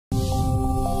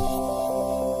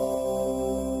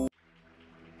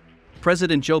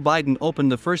President Joe Biden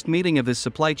opened the first meeting of his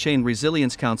Supply Chain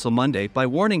Resilience Council Monday by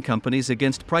warning companies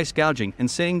against price gouging and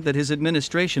saying that his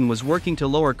administration was working to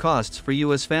lower costs for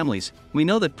U.S. families. "We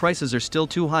know that prices are still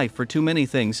too high for too many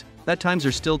things, that times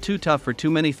are still too tough for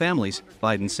too many families,"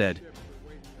 Biden said.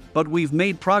 "But we've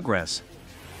made progress."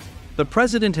 The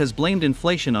president has blamed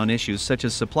inflation on issues such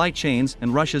as supply chains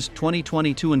and Russia's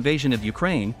 2022 invasion of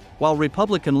Ukraine, while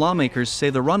Republican lawmakers say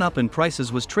the run-up in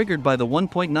prices was triggered by the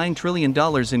 $1.9 trillion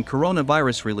in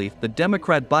coronavirus relief that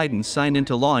Democrat Biden signed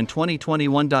into law in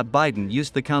 2021. Biden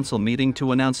used the council meeting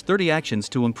to announce 30 actions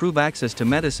to improve access to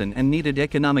medicine and needed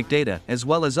economic data, as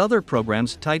well as other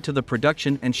programs tied to the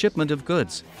production and shipment of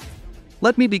goods.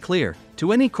 "Let me be clear,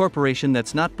 to any corporation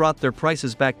that's not brought their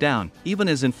prices back down, even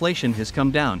as inflation has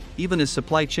come down, even as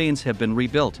supply chains have been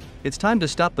rebuilt, it's time to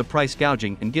stop the price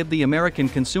gouging and give the American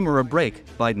consumer a break,"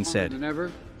 Biden said. Than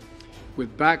ever,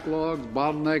 with backlogs,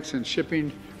 bottlenecks, and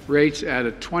shipping rates at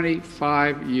a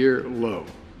 25-year low.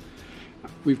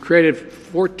 We've created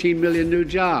 14 million new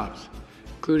jobs,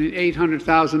 including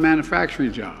 800,000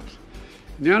 manufacturing jobs.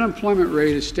 And the unemployment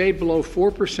rate has stayed below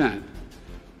 4%.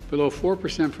 Below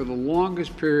 4% for the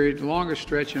longest period, longest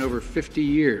stretch in over 50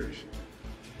 years.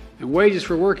 And wages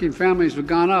for working families have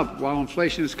gone up while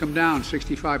inflation has come down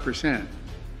 65%.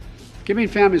 Giving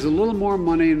families a little more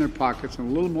money in their pockets and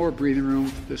a little more breathing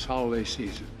room this holiday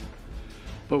season.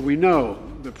 But we know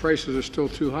the prices are still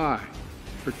too high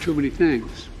for too many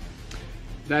things.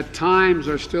 That times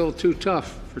are still too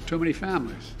tough for too many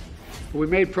families. But we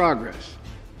made progress,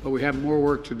 but we have more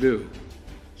work to do.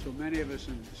 So many of us,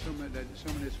 and so many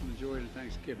of us enjoyed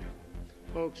Thanksgiving.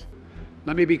 Folks,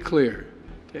 let me be clear.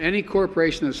 To any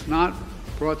corporation that's not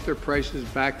brought their prices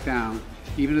back down,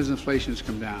 even as inflation has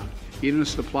come down, even as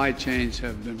supply chains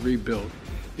have been rebuilt,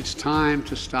 it's time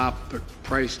to stop the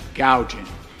price gouging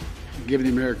and give the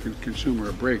American consumer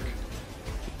a break.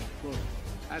 Well,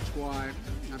 that's why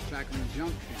I'm tackling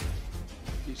junk fees.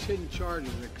 These hidden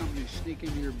charges that companies sneak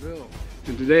into your bill.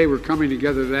 And today we're coming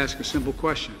together to ask a simple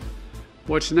question.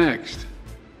 What's next?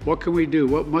 What can we do?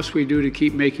 What must we do to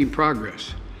keep making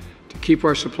progress? To keep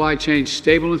our supply chain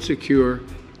stable and secure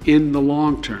in the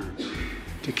long term?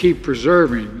 To keep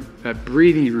preserving that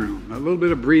breathing room, a little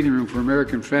bit of breathing room for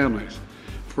American families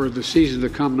for the season to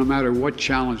come, no matter what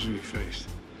challenges we face.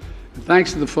 And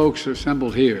thanks to the folks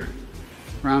assembled here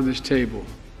around this table,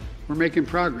 we're making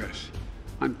progress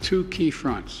on two key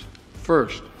fronts.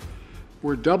 First,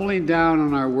 we're doubling down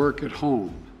on our work at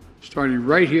home, starting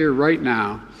right here, right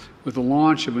now, with the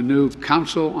launch of a new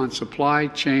Council on Supply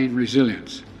Chain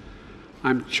Resilience.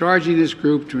 I'm charging this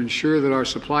group to ensure that our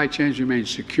supply chains remain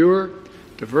secure,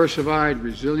 diversified,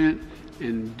 resilient,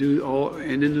 and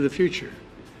into the future.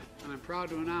 And I'm proud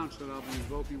to announce that I'll be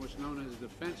invoking what's known as the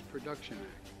Defense Production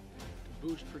Act to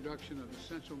boost production of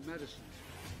essential medicines,